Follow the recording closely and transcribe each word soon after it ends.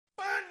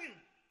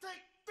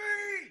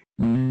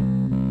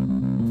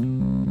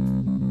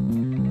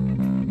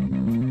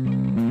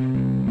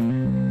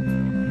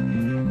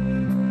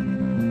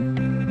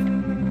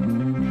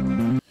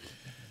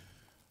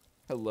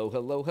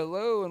hello,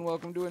 hello, and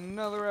welcome to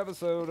another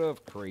episode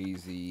of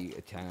Crazy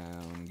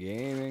Town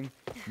Gaming.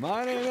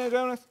 My name is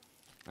Jonas.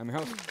 I'm your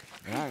host,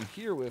 and I'm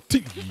here with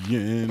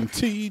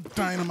TNT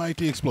Dinomight,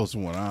 the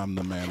explosive one. I'm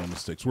the man on the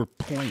sticks. We're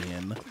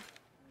playing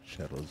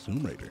Shadow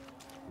Zoom Raider.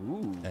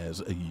 Ooh.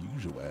 As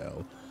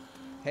usual.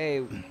 Hey,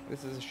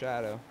 this is a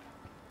shadow.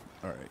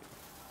 All right.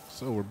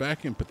 So we're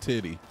back in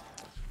Petiti.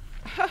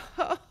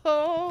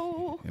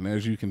 Oh. And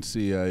as you can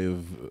see, I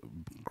have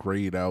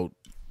grayed out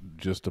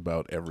just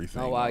about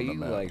everything. Oh, wow, on the you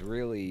map. like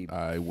really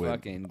I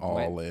went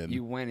all in.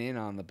 You went in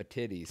on the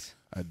patitties.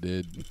 I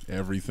did.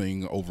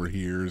 Everything over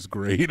here is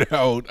grayed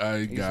out.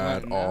 I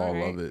got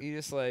all of it. You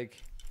just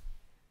like...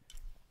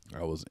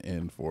 I was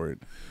in for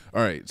it.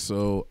 All right,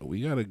 so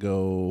we got to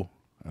go.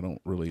 I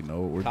don't really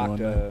know what we're doing.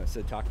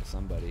 Talk to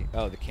somebody.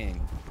 Oh, the king.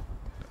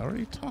 I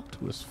already talked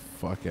to his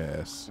fuck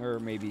ass. Or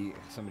maybe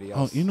somebody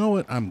else. Oh, you know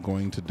what I'm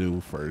going to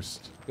do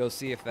first? Go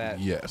see if that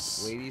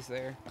lady's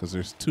there. Because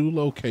there's two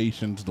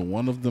locations. The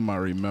one of them I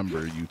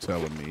remember you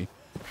telling me.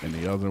 And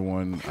the other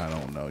one, I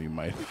don't know. You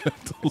might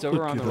have to It's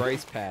over on the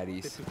rice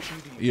paddies.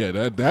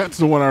 Yeah, that's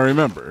the one I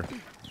remember.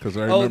 Because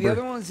I remember. Oh, the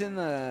other one's in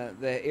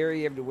the area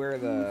you have to wear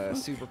the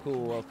super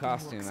cool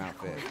costume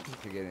outfit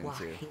to get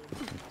into.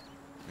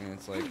 And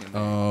it's like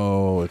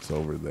oh, it's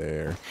over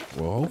there.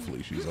 Well,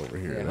 hopefully she's over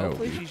here. Yeah,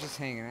 hopefully she's just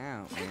hanging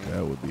out, man.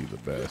 That would be the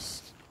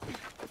best.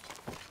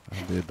 I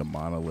did the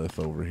monolith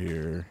over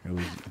here.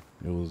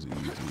 It was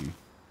easy.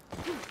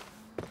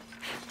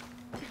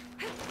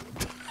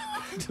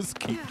 Just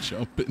keep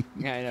jumping.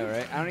 Yeah, I know,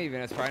 right?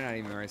 It's probably not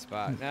even the right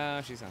spot.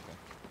 No, she's not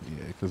there.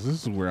 Yeah, because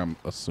this is where I'm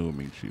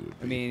assuming she would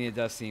be. I mean, it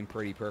does seem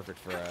pretty perfect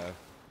for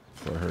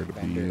her to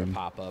be to in.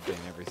 pop up in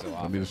every so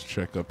often. Let me just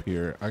check up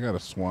here. I got a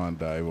swan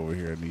dive over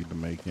here I need to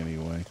make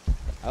anyway.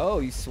 Oh,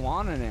 you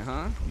swanning it,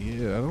 huh?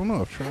 Yeah, I don't know.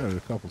 I've tried it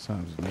a couple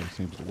times. It never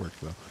seems to work,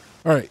 though.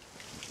 All right.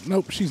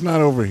 Nope, she's not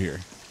over here.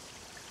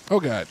 Oh,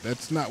 God.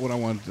 That's not what I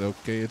wanted.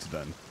 Okay, it's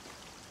done.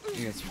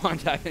 You can swan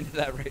dive into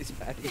that rice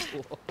paddy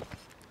pool.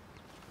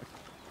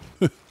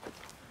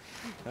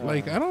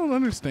 Like, I don't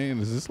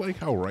understand. Is this like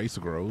how rice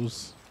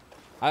grows?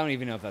 I don't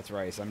even know if that's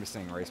rice. I'm just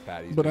saying rice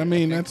patties. But I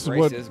mean, that's rice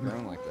what is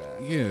grown like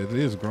that. Yeah, it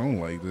is grown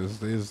like this.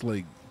 They just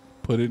like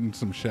put it in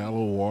some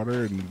shallow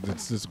water and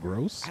it's just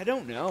gross. I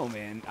don't know,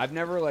 man. I've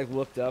never like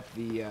looked up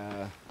the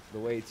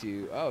way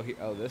to.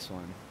 Oh, this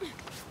one.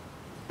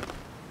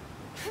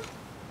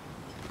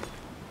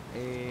 A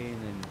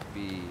and then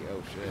B.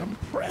 Oh shit. I'm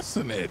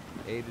pressing it.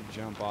 A to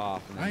jump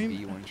off and then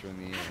B once you're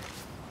in the air.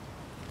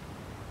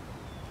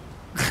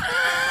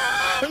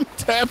 I'm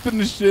tapping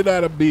the shit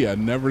out of B. I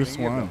never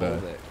swan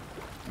dive.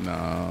 No,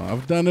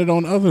 I've done it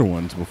on other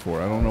ones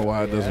before. I don't know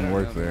why it doesn't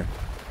work there.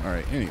 All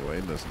right, anyway,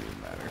 it doesn't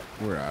even matter.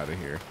 We're out of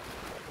here.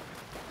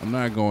 I'm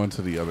not going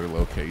to the other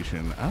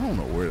location. I don't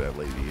know where that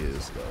lady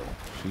is, though.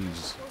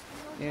 She's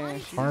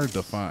hard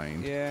to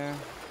find. Yeah.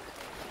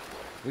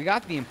 We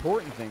got the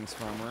important things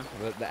from her,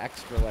 the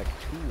extra, like,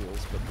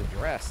 tools, but the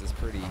dress is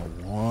pretty... I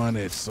want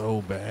it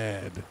so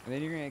bad. And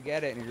then you're going to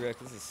get it, and you're like,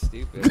 this is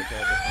stupid.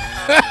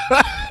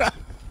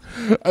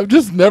 I've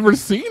just never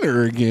seen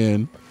her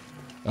again.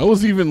 I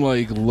was even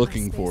like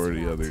looking for her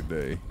the other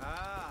day.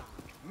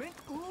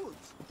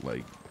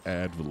 Like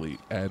avidly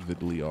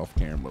off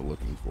camera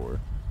looking for her.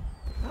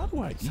 How do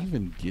I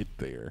even get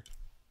there?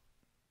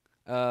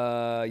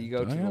 You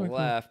go to the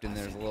left and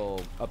there's a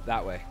little up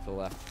that way to the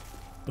left.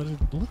 But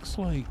it looks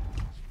like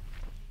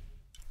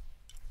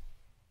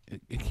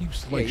it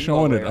keeps like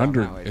showing it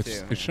under.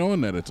 It's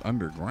showing that it's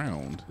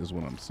underground is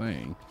what I'm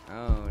saying.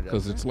 Oh,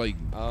 because it's like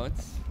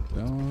it's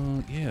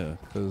yeah,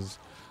 because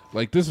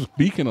like this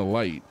beacon of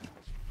light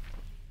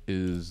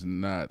is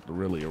not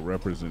really a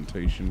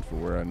representation for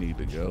where I need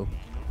to go.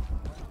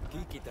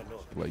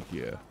 Like,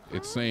 yeah,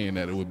 it's saying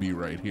that it would be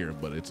right here,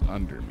 but it's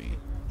under me.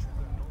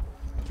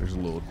 There's a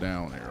little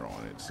down arrow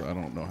on it, so I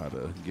don't know how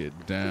to get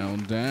down.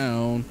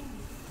 You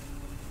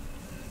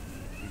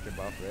can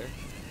buff there.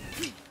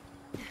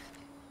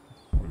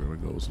 We're gonna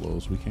go as low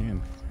as we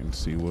can and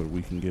see what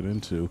we can get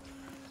into.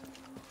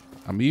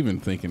 I'm even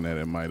thinking that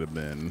it might have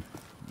been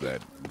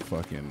that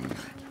fucking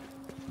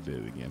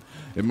did it again.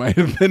 It might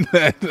have been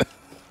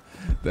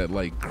that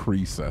like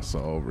crease I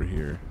saw over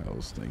here. I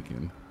was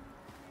thinking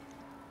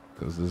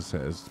because this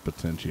has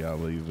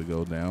potentiality to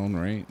go down,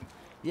 right?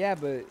 Yeah,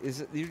 but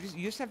you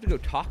just have to go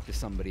talk to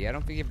somebody. I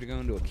don't think you have to go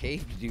into a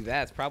cave to do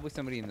that. It's probably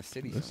somebody in the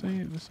city. This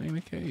ain't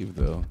a cave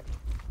though.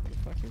 What the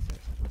fuck is it?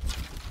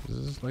 This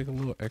is like a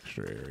little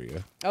extra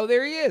area. Oh,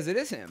 there he is. It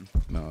is him.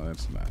 No,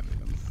 that's not him.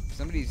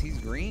 He's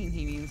green.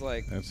 He means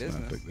like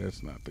business.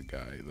 That's not the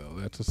guy though.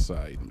 That's a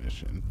side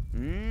mission.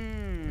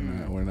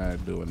 We're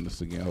not doing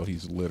this again. Oh,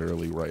 he's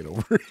literally right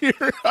over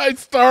here. I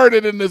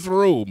started in this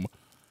room.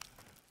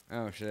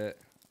 Oh shit!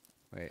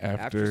 Wait.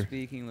 After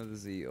speaking with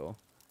Zeal,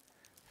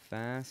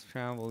 fast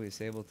travel will be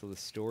disabled till the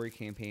story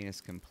campaign is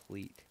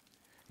complete.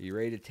 Are you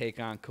ready to take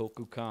on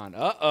Kokukan?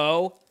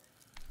 Uh-oh.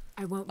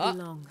 I won't be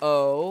long.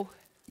 Oh.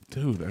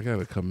 Dude, I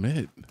gotta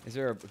commit. Is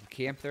there a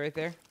camp right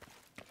there?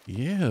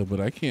 Yeah,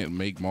 but I can't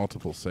make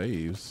multiple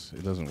saves.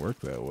 It doesn't work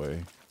that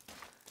way.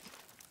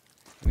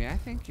 I mean, I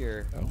think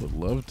you're... I would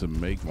love to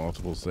make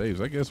multiple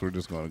saves. I guess we're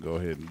just going to go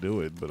ahead and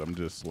do it, but I'm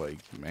just like,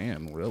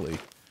 man, really?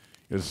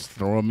 Just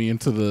throwing me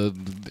into the...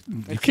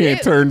 You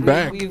can't turn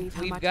back.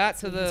 We've got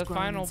to the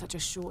final... such a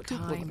short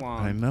time.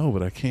 I know,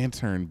 but I can't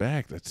turn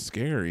back. That's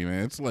scary,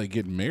 man. It's like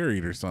getting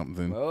married or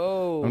something.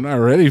 Whoa. I'm not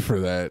ready for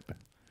that.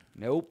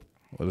 Nope.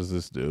 What does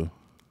this do?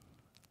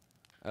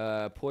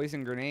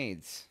 Poison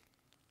grenades.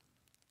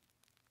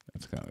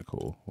 That's kind of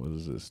cool. What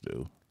does this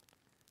do?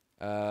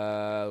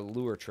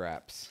 Lure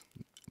traps.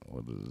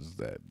 What does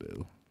that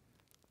do?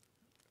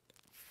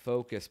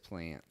 Focus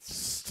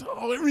plants.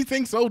 Oh,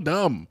 everything's so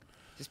dumb.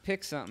 Just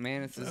pick something,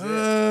 man. It's a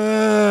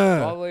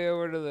zip. All the way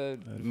over to the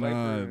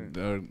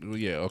Viper.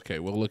 Yeah, okay.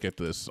 We'll look at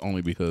this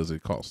only because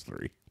it costs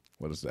 3.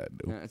 What does that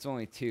do? No, it's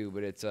only 2,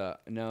 but it's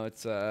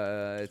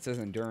it says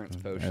endurance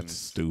potions. That's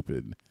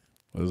stupid.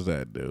 What does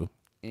that do?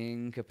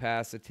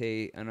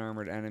 Incapacitate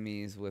unarmored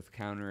enemies with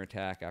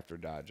counterattack after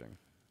dodging.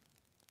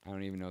 I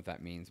don't even know what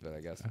that means, but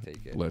I guess I'll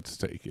take it. Let's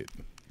take it.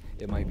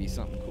 It might be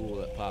something cool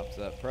that pops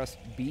up. Press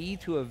B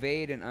to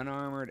evade an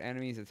unarmored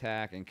enemy's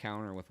attack and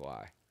counter with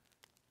Y.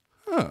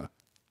 Huh.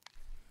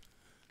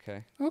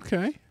 Okay.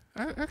 Okay.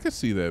 I could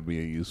see that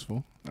being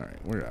useful. All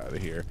right, we're out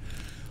of here.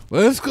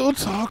 Let's go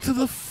talk to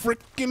the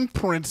frickin'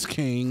 Prince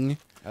King.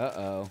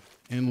 Uh-oh.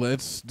 And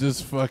let's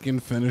just fucking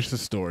finish the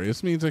story.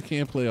 This means I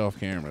can't play off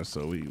camera,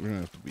 so we're going to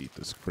have to beat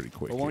this pretty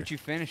quick. Well, once you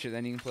finish it,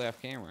 then you can play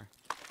off camera.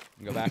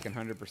 And go back and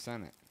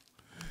 100% it.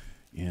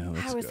 Yeah,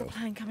 let's go. How is the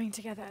plan coming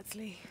together,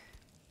 Adsley?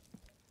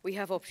 We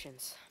have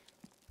options.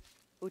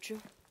 Uchu?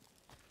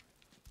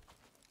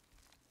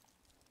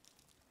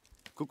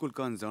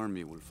 Kukulkan's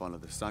army will follow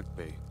the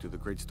Sakbe to the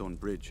Great Stone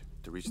Bridge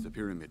to reach the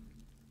pyramid.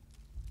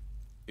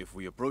 If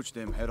we approach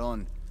them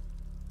head-on,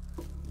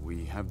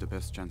 we have the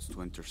best chance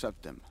to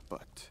intercept them,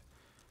 but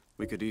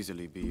we could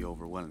easily be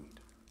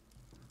overwhelmed.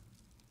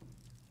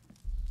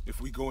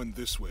 If we go in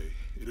this way,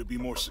 it'd be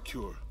more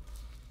secure.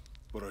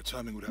 But our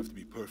timing would have to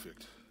be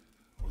perfect,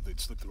 or they'd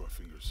slip through our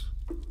fingers.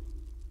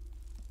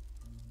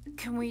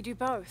 Can we do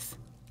both?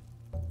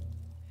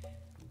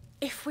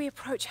 If we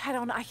approach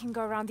head-on, I can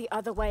go around the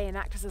other way and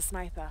act as a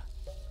sniper.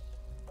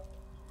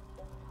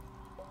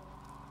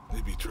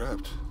 They'd be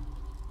trapped.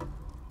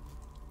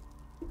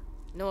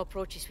 No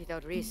approach is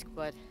without risk,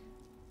 but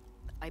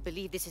I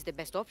believe this is the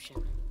best option.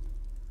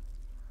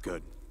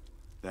 Good.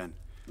 Then,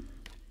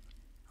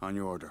 on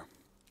your order.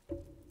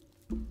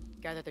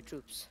 Gather the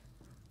troops.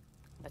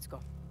 Let's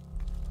go.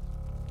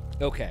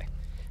 Okay.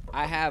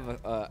 I have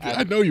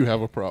I know you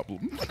have a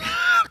problem.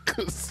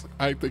 Because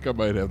I think I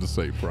might have the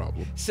same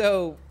problem.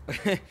 So,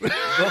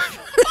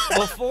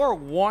 before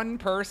one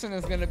person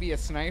is going to be a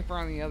sniper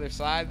on the other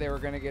side, they were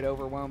going to get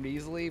overwhelmed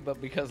easily.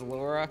 But because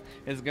Laura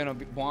is going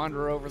to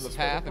wander over the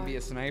path and be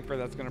a sniper,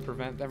 that's going to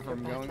prevent them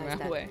from going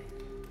that way.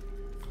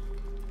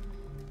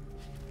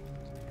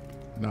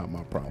 Not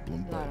my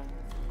problem, but... Lara,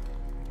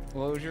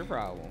 What was your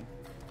problem?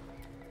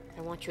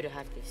 I want you to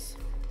have this.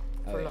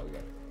 Oh, For yeah, luck. we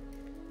got it.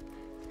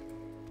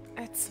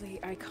 Adsley,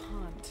 I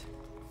can't.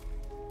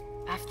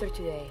 After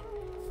today,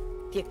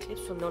 the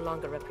eclipse will no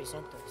longer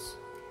represent us.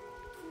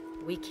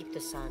 We keep the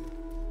sun,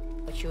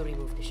 but you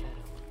remove the shadow.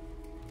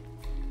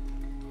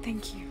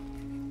 Thank you.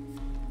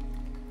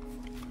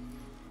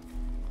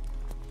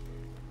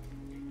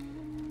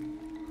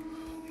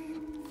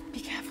 Be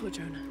careful,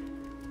 Jonah.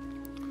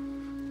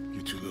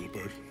 You too, little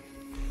bird.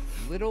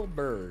 Little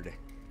Bird.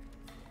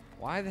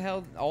 Why the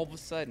hell all of a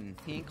sudden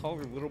he ain't called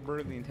her Little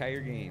Bird the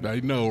entire game?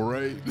 I know,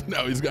 right?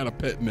 Now he's got a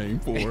pet name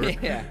for her.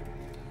 Yeah.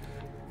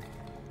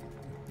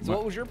 So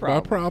what was your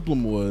problem? My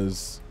problem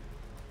was,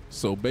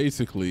 so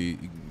basically,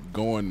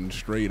 going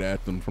straight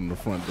at them from the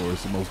front door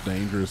is the most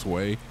dangerous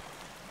way.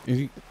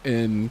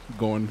 And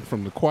going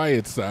from the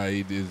quiet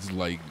side is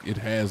like, it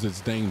has its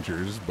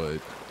dangers,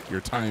 but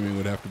your timing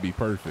would have to be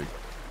perfect.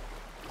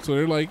 So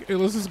they're like, hey,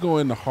 let's just go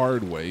in the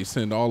hard way,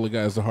 send all the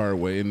guys the hard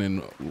way, and then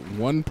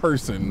one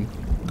person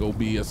go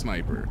be a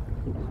sniper.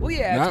 Well,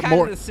 yeah, Not it's kind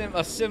more, of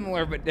a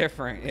similar but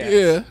different.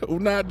 Yes. Yeah,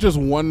 not just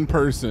one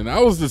person. I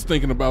was just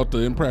thinking about the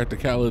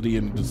impracticality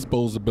and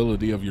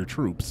disposability of your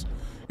troops.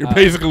 You're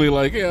basically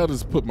like, yeah, I'll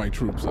just put my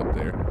troops up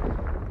there.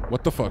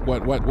 What the fuck?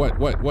 What?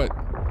 That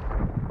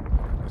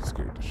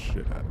scared the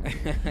shit out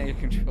of me. Your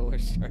controller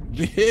starts.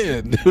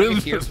 Yeah, dude. You can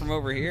hear it from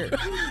over here.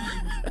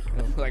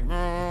 Like, You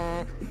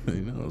know,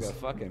 it's a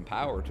fucking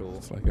power tool.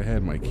 it's like I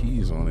had my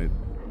keys on it.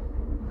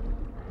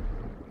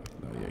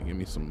 Oh yeah, give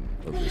me some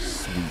of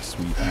this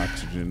sweet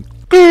oxygen.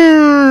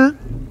 Right.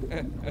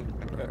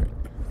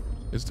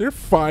 Is there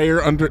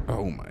fire under?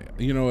 Oh my!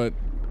 You know what?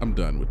 I'm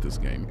done with this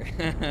game.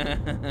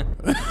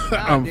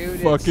 I'm dude,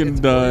 fucking it's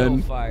done.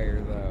 oil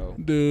fire though.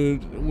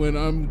 Dude, when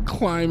I'm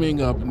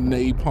climbing up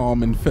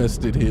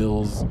napalm-infested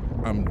hills,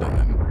 I'm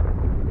done.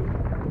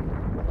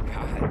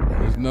 God,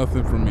 There's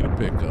nothing for me to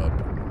pick up.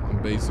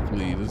 I'm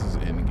basically, this is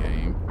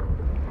endgame.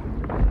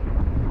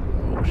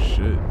 Oh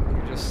shit.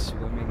 you're just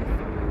swimming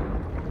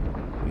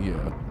through.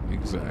 Yeah,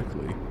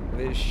 exactly.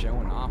 They're just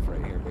showing off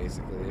right here,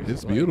 basically. They're It's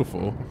just like-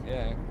 beautiful.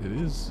 Yeah. It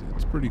is.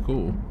 It's pretty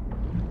cool.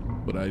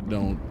 But I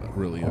don't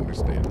really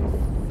understand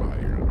the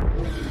fire.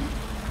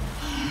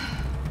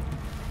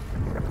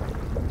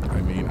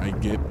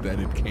 get that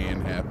it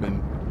can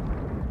happen,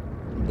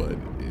 but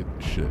it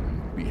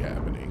shouldn't be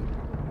happening.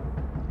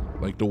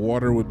 Like, the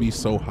water would be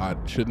so hot.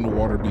 Shouldn't the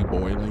water be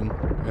boiling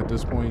at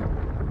this point?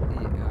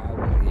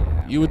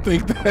 Yeah. You would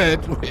think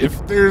that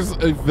if there's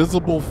a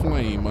visible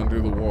flame under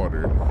the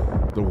water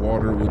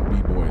would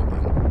be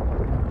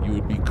boiling. You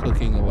would be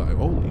cooking alive.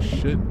 Holy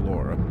shit,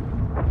 Laura.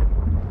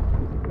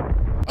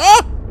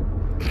 Ah!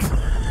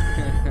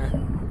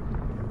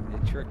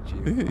 It tricked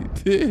you. It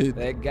did.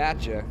 They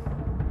gotcha.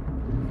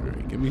 All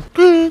right, give me.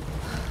 All right.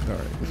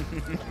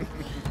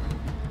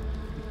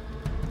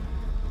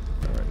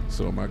 All right.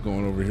 So am I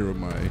going over here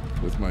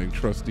with my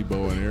trusty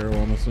bow and arrow?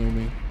 I'm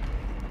assuming.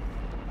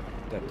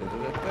 Da, da, da,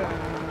 da,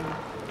 da.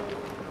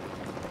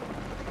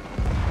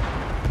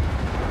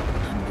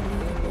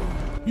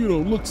 You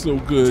don't look so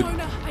good.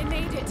 Jonah, I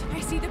made it.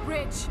 I see the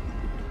bridge.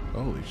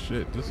 Holy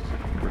shit, this is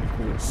pretty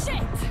cool. Shit!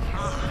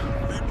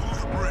 They blew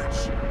the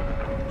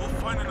bridge. We'll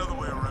find another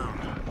way around.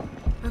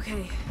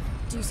 Okay,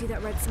 do you see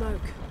that red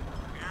smoke?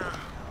 Yeah.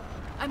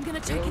 I'm gonna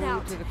check it Go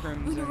out. to the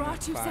Crimson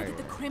Unuratu Fire. said that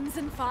the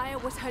Crimson Fire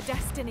was her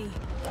destiny.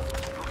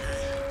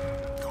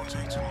 Okay. Don't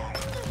take too long.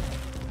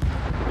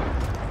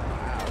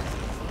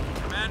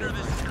 Commander,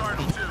 this is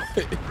Cardinal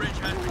 2. The bridge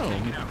has been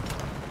taken out.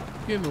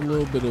 Getting a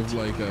little bit of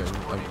like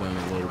I've done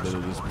a little bit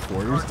of this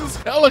before. There's this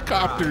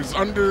helicopters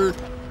under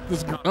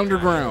this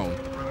underground.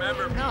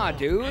 Remember, Nah,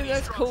 dude,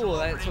 that's cool.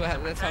 That's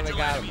how they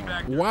got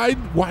him.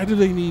 Why do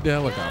they need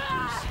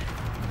helicopters?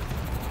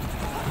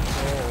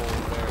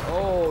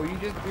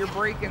 You're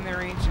breaking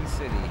their ancient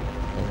city.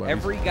 Nobody's-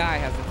 Every guy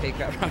has to take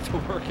that route to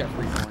work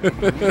every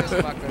morning. You just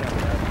fucked it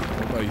up.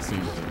 Nobody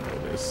seems to know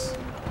this.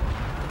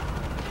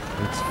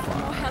 It's More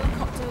fine.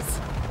 helicopters.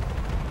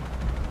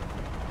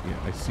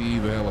 Yeah, I see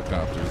the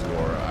helicopters,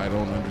 Laura. I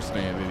don't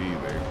understand it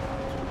either.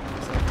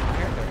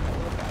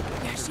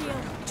 Their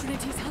shield.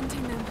 Trinity's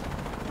hunting them.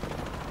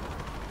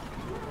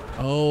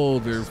 Oh,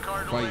 they're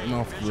Cardinal fighting 8,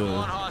 off visual on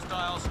the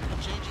hostiles,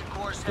 changing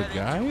course the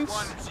heading guys?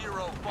 to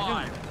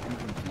 105. I'm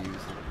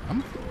confused.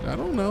 I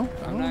don't know.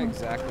 I I'm don't not know.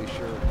 exactly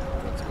sure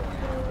what's going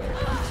on there.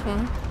 It's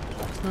fine.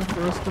 It's not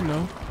for us to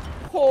know.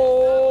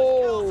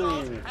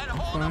 Oh! And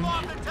hold them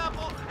off the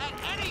temple at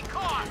any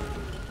cost.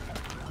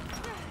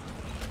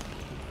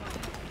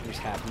 There just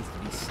happens to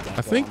be stuff.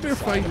 I think on they're the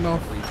side fighting of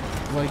off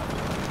everything. like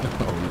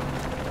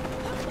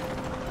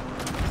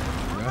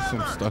got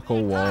some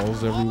stucco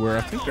walls everywhere.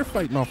 I think they're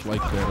fighting off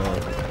like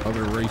that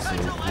other race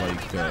of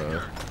like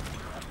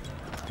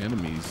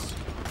enemies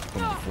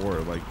from before,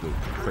 like the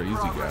crazy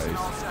guys.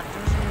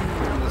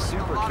 The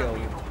super kill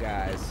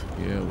guys.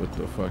 Yeah, with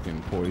the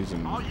fucking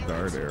poison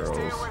dart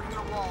arrows.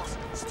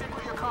 Stick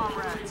with your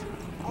comrades.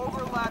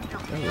 Overlap your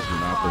That was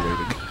not the way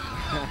to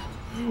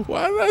go.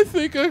 Why did I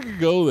think I could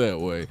go that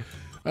way?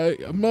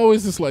 I'm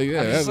always just like,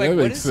 yeah, just that like,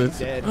 what makes is he sense.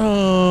 dead?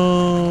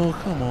 Oh,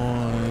 come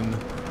on.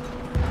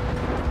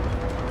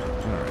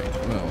 All right,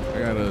 well, I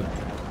gotta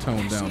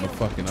tone down the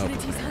fucking up.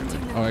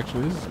 Oh,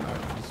 actually, this is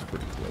not. This is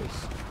pretty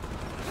close.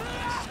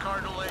 This is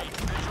Cardinal 8,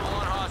 visual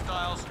on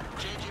hostiles,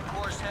 changing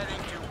course heading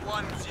to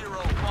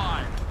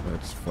 105.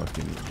 Let's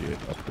fucking get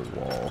up the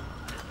wall.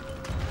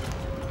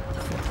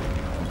 Fucking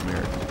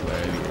American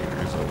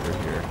Gladiators over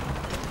here.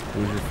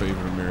 Who's your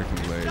favorite American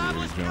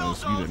Gladiator,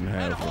 Jonas? You didn't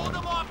have one.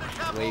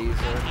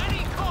 Laser.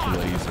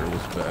 Laser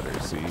was better.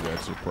 See,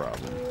 that's your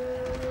problem.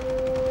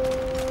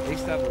 They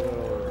used to have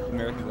little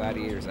American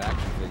Gladiators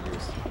action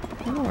figures.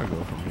 Where do I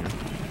go from here?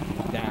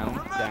 Down.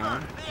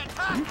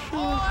 Are you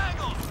sure?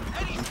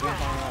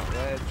 Jump on that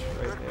ledge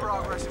right there.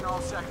 Progress in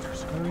all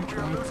sectors.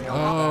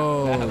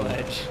 Oh, That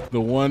ledge.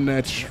 the one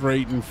that's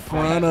straight in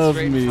front That's of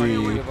straight in front of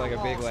you me. with like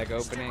a big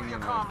opening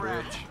and a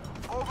bridge.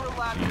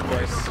 Overlap Of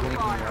course, blinking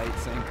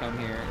lights saying come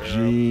here. arrow.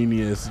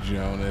 Genius,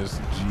 Jonas.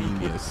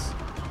 Genius.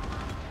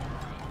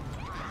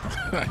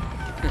 That's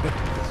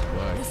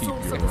why I The keep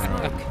source you of the around.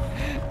 smoke.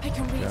 I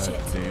can reach God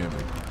it. damn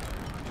it.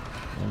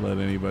 Don't let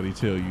anybody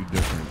tell you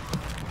different.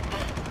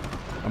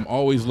 I'm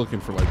always looking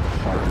for like the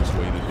hardest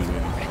way to do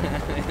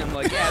anything. I'm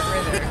like, yeah, it's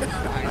right there.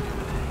 Behind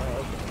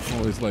it. I'm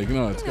always like,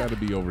 no, it's got to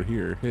be over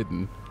here,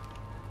 hidden.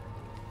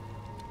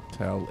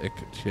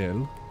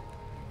 Tal-ik-chel.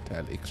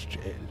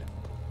 Tal-ik-chel.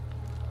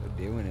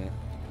 They're doing it.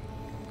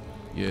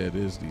 Yeah, it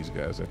is these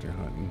guys that they're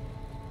hunting.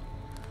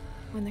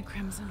 When the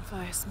Crimson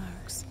Fire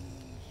smokes,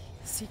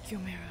 seek your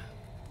mirror.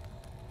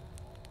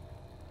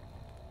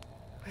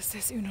 Was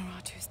this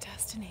Unuratu's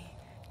destiny?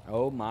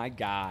 Oh my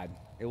God.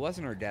 It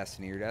wasn't her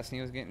destiny. Her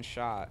destiny was getting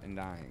shot and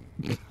dying.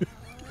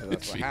 So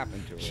that's what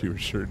happened to her. She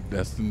was sure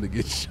destined to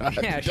get shot.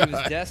 Yeah, and she was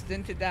die.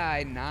 destined to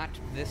die, not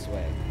this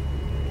way.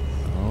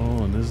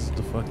 Oh, and this is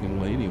the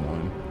fucking lady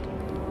one.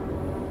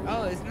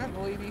 Oh, isn't that the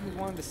lady who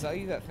wanted to sell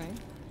you that thing?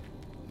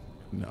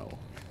 No.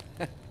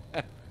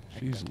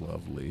 She's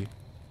lovely.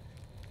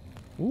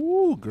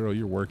 Ooh, girl,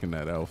 you're working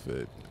that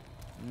outfit.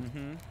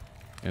 Mm-hmm.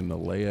 And the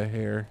Leia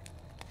hair,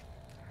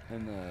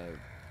 And the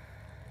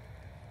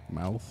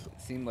mouth.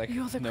 seemed like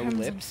You're the no Crimson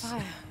lips.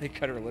 Fire. They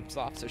cut her lips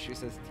off so she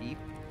says teeth.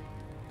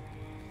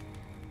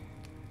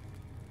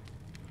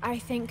 I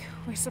think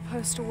we're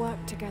supposed to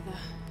work together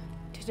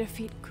to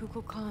defeat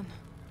Kukulkan.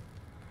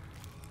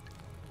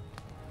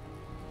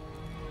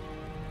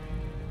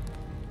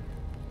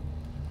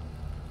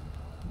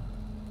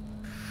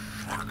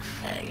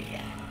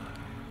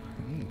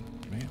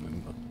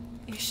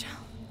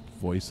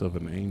 Voice of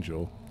an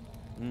angel.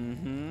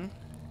 Mm-hmm.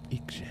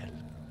 Ixchel.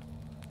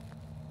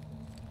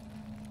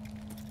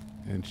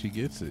 And she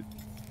gets it.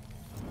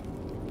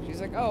 She's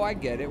like, oh, I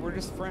get it. We're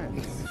just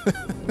friends.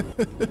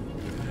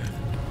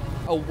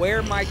 Oh,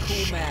 wear my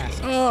cool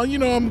mask. Oh, you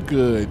know, I'm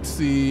good.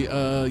 See, you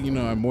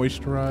know, I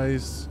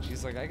moisturize.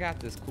 She's like, I got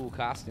this cool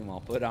costume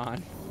I'll put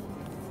on.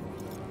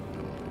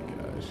 Oh my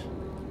gosh.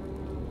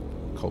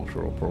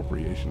 Cultural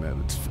appropriation at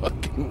its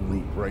fucking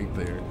root right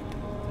there.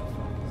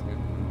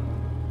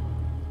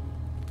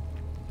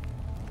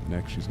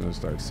 Next, she's gonna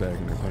start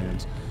sagging her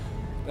pants.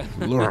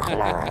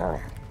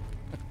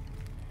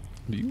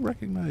 Do you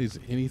recognize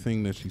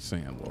anything that she's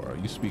saying, Laura?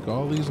 You speak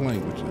all these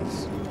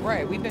languages.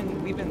 Right, we've been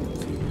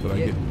But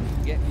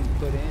getting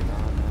put in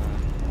on.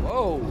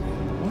 Whoa!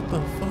 What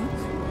the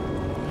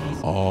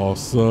fuck?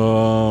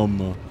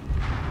 Awesome.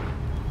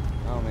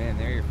 Oh man,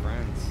 they're your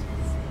friends.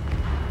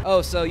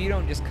 Oh, so you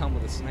don't just come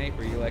with a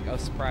sniper. You're like, oh,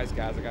 surprise,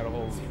 guys! I got a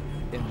whole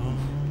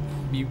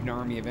mutant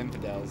army of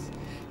infidels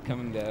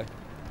coming to.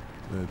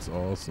 That's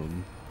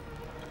awesome.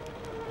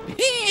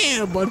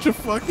 Yeah, a bunch of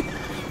fucking.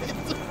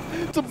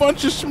 It's a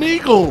bunch of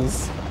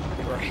Schmeagles.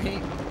 Right?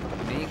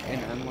 Make an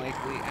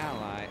unlikely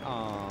ally.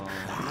 Aww.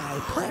 My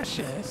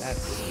precious.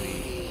 That's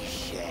sweet.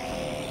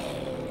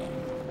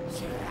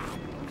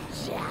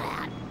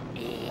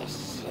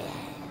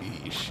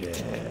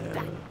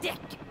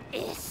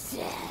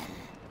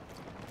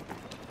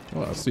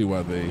 Well, I see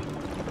why they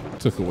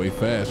took away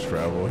fast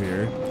travel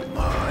here.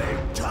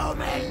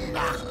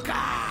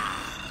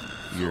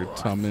 Your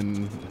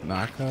Tumen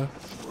Naka?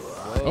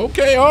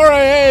 Okay,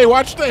 alright, hey,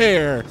 watch the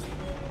hair.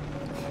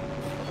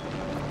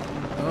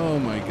 Oh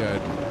my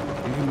god.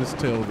 You can just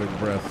tell their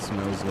breath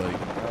smells like.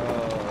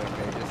 Oh,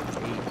 okay, just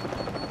ate.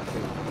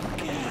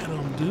 Look at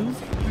them, dude.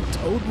 They're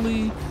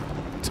totally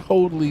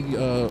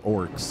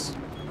orcs.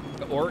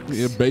 The orcs?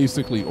 Yeah,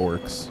 basically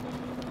orcs.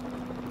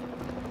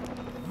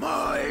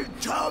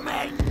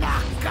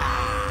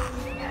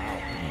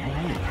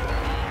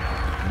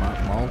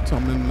 Mal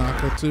Tumen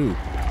Naka too.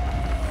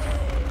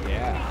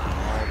 Yeah.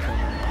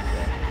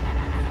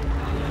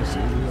 See,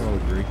 we all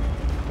agree.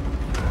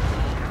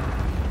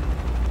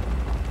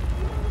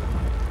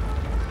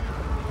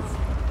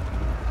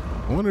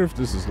 I wonder if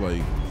this is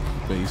like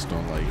based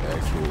on like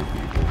actual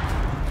people.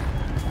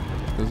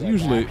 Because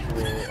usually,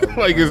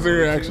 like, is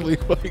there actually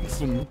like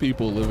some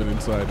people living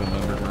inside an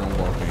underground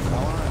volcano?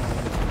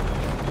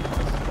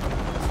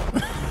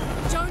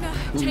 Jonah,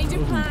 change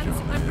of plans.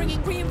 I'm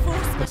bringing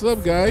reinforcements. What's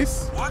up,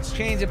 guys?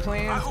 Change of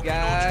plans,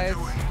 guys.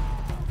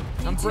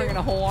 I'm bringing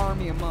a whole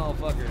army of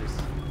motherfuckers.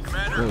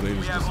 Commander, Oh, they we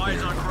just have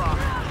eyes on Croc.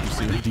 You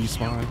see the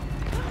despawn?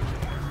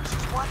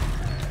 What?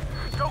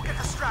 Don't get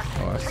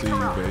distracted. Oh, I see you,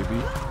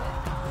 baby.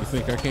 You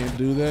think I can't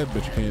do that,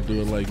 but you can't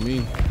do it like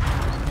me.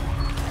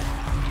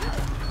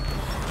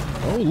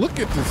 Oh, look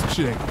at this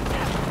chick.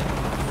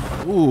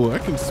 Ooh, I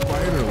can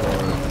spider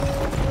Laura.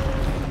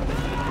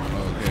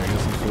 Okay, I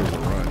guess I'm supposed to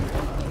run.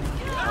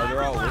 Oh,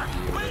 they're all with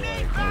you.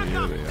 Oh,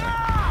 yeah, they are.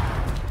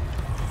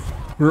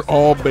 We're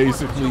all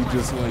basically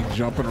just like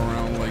jumping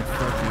around like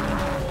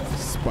fucking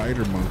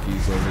spider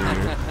monkeys over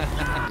here.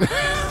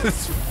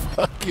 This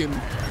fucking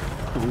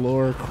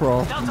Laura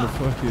Croft and the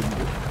fucking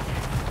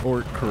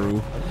orc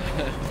crew.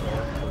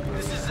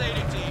 This is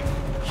Zeta Team.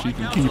 She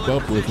can keep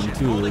up with them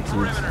too. It's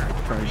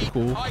kind of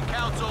cool. High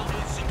Council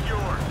is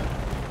secure.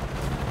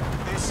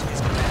 This is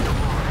Commander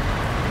Roy.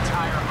 The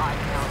entire High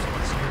Council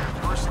is here to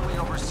personally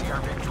oversee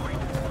our victory.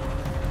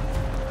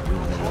 We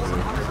will hold the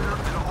perimeter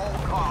at all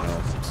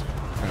costs.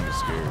 I'm kind of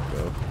scared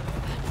though.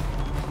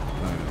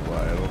 Not gonna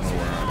lie, I don't know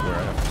where I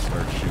have to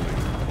start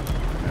shooting.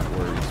 That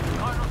worries me.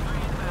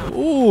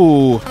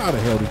 Ooh, how the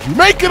hell did you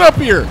make it up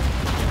here?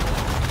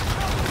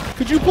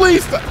 Could you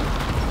please stop?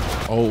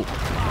 Oh,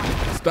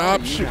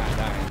 stop shooting.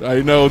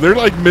 I know, they're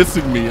like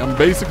missing me. I'm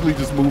basically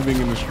just moving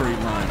in a straight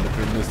line, but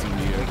they're missing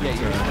me every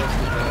time.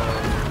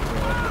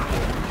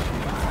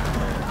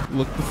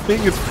 Look, the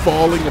thing is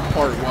falling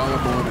apart while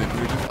I'm on it.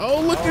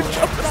 Oh, look, they're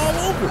jumping all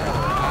over.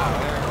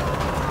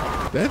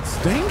 That's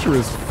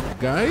dangerous,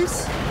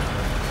 guys.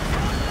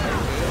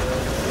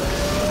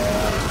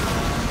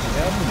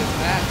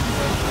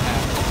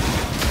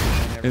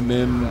 And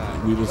then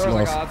we just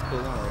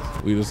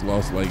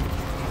lost like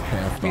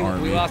half the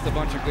army. We lost a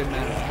bunch of good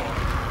men.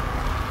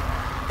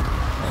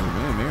 Oh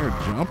man, they're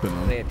jumping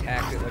them. They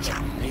attacked it like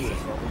a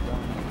beast.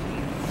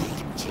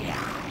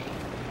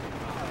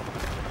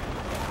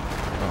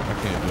 Oh, I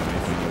can't do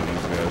anything with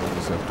these guys. I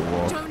just have to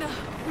walk. Jonah,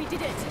 we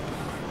did it.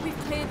 We've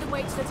cleared the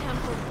way to the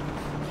temple.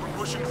 We're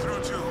pushing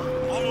through too.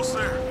 Almost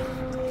there.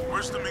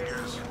 Where's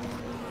Dominguez?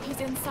 He's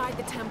inside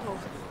the temple.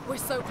 We're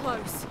so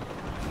close.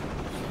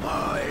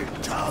 Why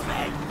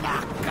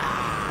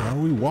are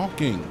we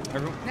walking?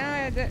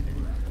 Nah,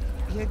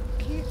 you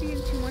can't be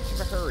in too much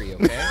of a hurry,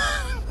 okay?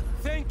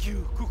 Thank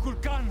you,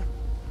 Kukulkan,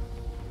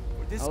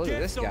 for this Oh, look at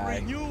gift this of guy.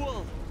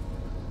 renewal.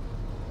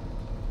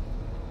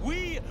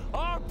 We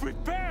are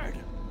prepared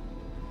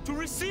to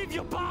receive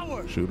your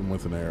power. Shoot him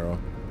with an arrow.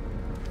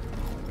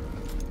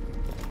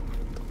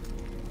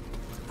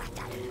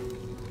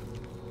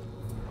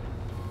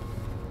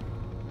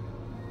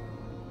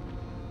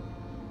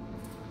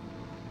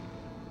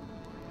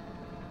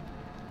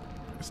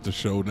 It's the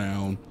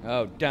showdown.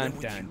 Oh, dun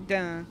dun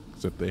dun.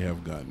 Except they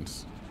have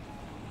guns.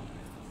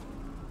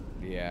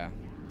 Yeah.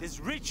 This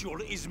ritual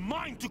is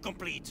mine to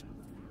complete.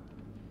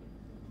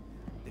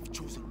 They've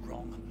chosen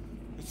wrong.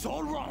 It's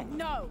all wrong.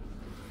 No!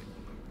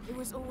 It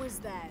was always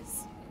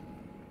theirs.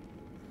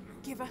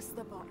 Give us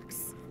the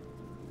box.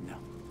 No.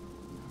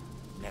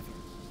 Never.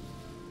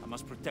 I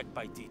must protect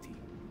Paititi.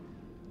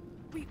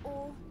 We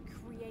all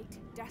create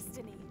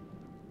destiny.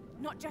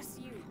 Not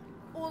just you.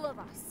 All of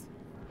us.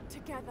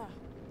 Together.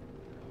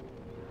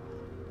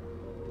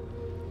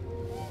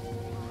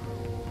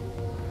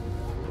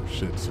 Oh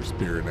shit, it's a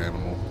spirit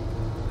animal.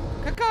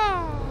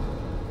 Caw.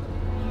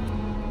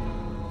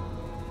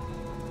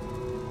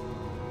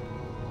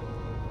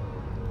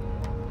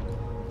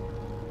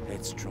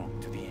 Headstrong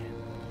to the end.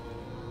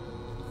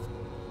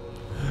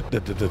 Oh, he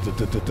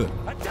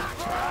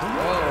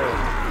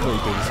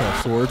doesn't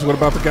have swords. What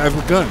about the guys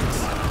with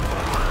guns?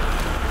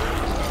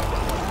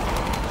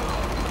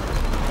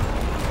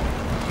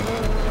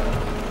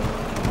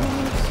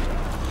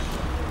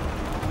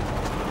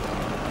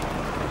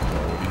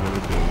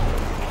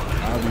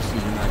 Obviously,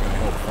 you're not going to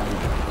help fight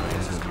him.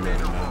 Because you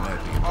already know that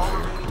the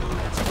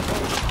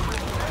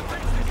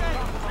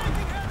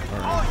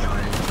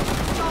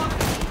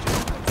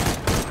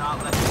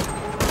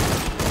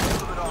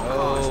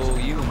Oh,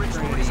 you and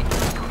Trinity.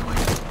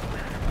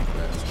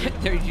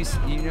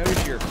 You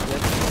notice your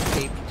clip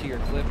taped to your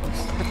clip.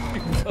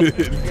 Do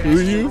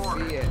you?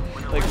 See it.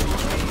 Like,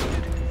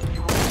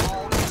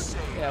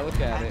 yeah, look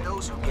at it.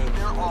 Those who gave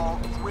their all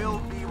will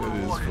be It is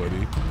rewarded.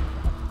 funny.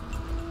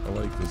 I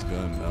like this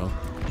gun though.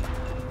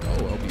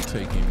 Oh, I'll be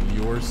taking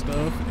your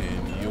stuff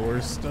and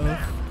your stuff.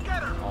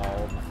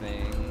 All the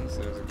things.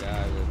 There's a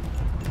guy with.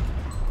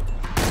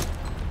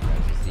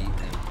 Just eating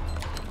him.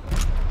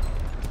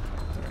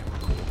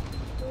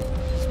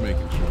 Just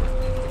making sure.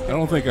 I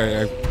don't think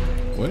I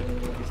what?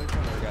 He's like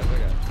one of the guys I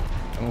got.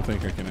 I don't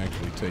think I can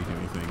actually take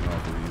anything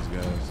off of these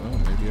guys. Oh,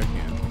 maybe I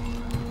can.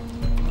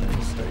 My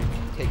mistake.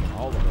 Taking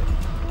all of it.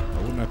 I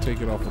would not take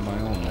it off of my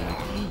own man.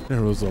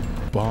 There was a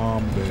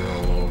bomb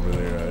barrel over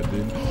there. I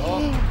didn't.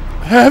 Oh.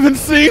 I haven't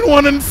seen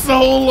one in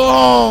so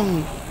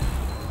long.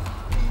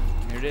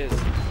 Here it is.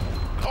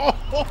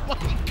 Oh my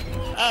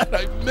god,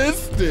 I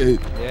missed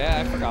it. Yeah,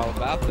 I forgot all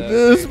about that.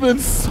 It's been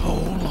so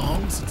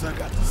long since I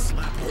got to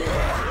slap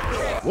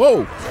it.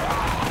 Whoa.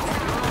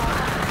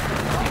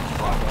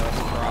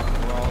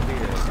 We're all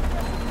here.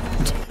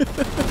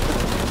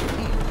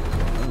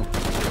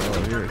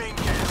 Oh, here.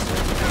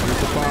 Here's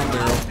the bomb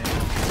barrel.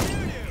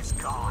 It's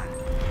gone.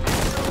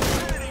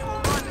 Trinity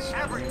will run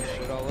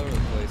everything. Shit all over the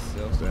place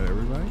still. Is that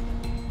everybody?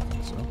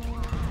 So.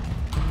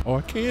 Oh,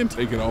 I can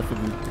take it off of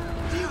the.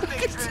 Do you think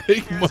Trinity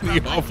Take cares money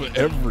about off of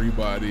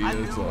everybody. A That's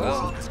new awesome.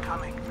 world is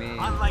coming, Man.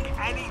 unlike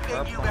anything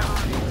Our you've farm. ever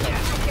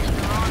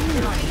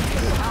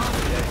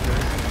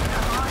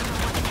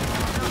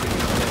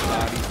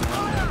Bodies and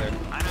all together.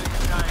 I know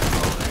you're dying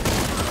over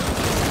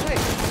Hey,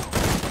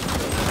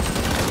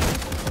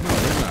 No,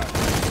 they're not.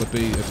 But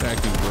they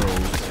attacking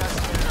grows.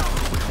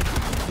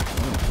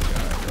 Oh my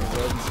god.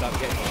 go and stop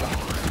getting shot.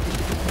 I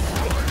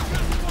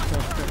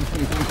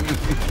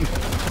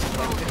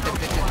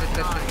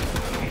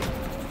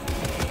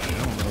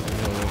don't know what the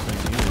hell that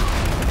thing is.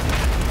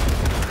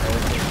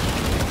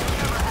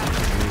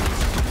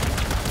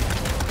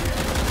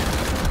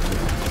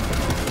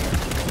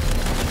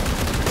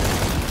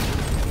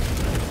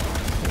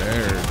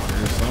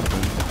 There's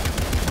something.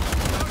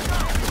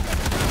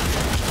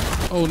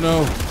 Oh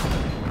no.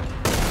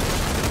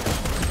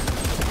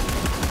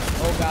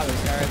 Oh god,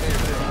 there's a guy right there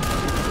too.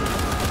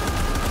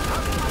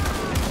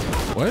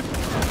 What?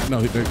 No,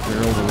 they're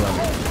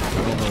overrunning. I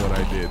don't know what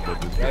I did, but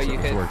Oh, it's you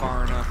hit working.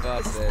 far enough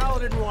up that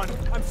Paladin 1,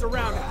 I'm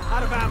surrounded,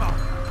 out of ammo.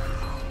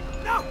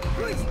 No,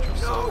 please,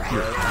 no.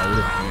 You're out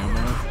of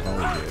ammo? Oh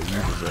yeah, you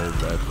deserve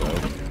that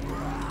though.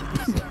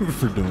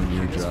 For doing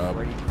your job.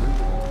 ready to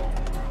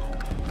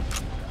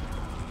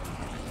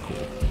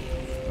Cool.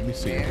 Let me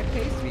see. Yeah, it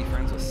pays to be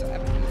friends with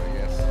savages, I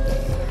guess.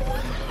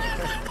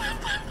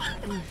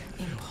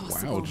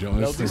 Wow, Jonas,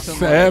 They'll do they're some,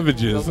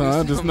 savages, they'll do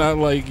huh? Just some- not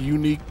like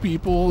unique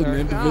people and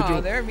individual.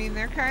 No, they're, I mean,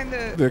 they're kind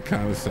of... They're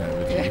kind of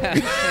savage. Yeah,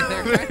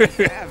 they're kind of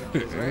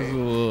savages, right?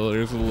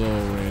 There's a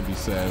little Randy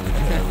Savage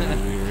over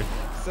here.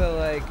 So,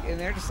 like, and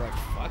they're just like,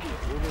 fuck it.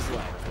 We're just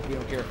like, we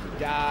don't care if we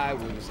die.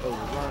 We'll just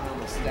overrun them.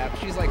 We'll stab.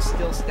 She's like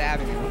still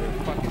stabbing him with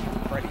her fucking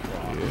Freddy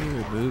claw.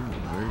 Yeah, dude,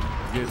 they're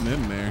getting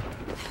in there.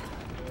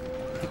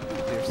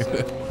 They're so...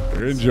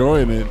 They're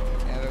enjoying it.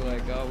 Yeah, they're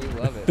like, oh, we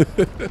love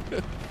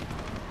it.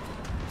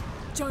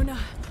 Jonah,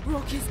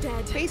 Rourke is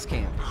dead. Base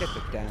camp. Get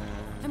the down.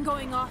 I'm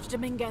going after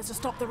Dominguez to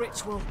stop the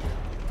ritual.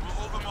 We'll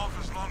hold them off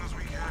as long as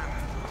we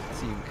can.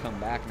 So you can come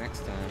back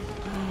next time.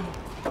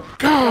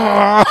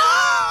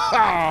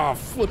 Ah,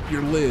 flip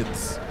your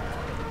lids.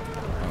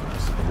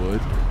 Some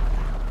wood.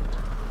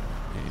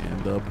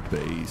 And a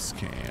base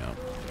camp.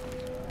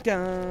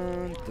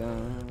 Dun,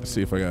 dun. Let's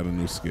see if I got a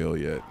new skill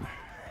yet.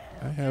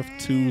 I have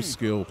 2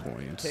 skill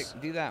points.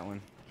 Do that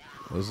one.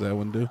 What does that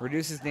one do?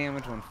 Reduces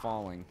damage when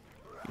falling.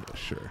 Yeah,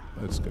 sure.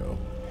 Let's go.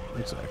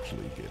 Let's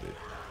actually get it.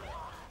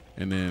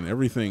 And then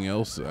everything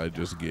else, I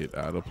just get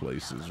out of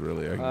places.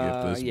 Really, I can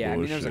get this. Yeah,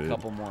 bullshit. I mean, there's a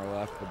couple more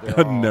left, but they're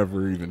I've all...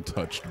 never even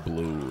touched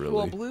blue. Really.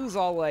 Well, blue's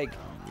all like,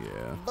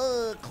 yeah.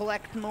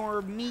 Collect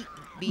more meat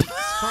beats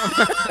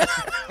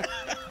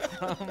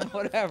from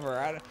whatever.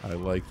 I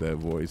like that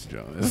voice,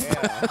 Jonas.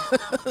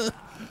 Yeah.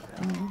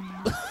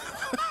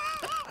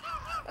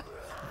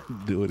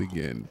 Do it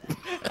again.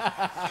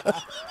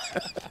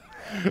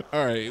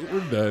 All right,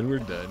 we're done. We're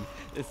done.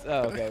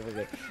 Okay, we're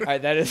good. All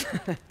right, that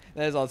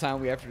is all the time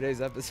we have for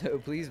today's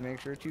episode. Please make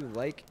sure to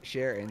like,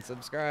 share, and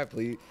subscribe.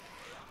 Please.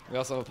 We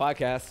also have a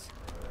podcast,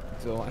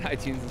 so on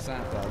iTunes and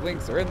SoundCloud.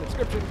 Links are in the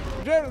description.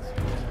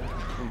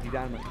 TNT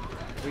Dinomight.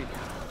 Sweet.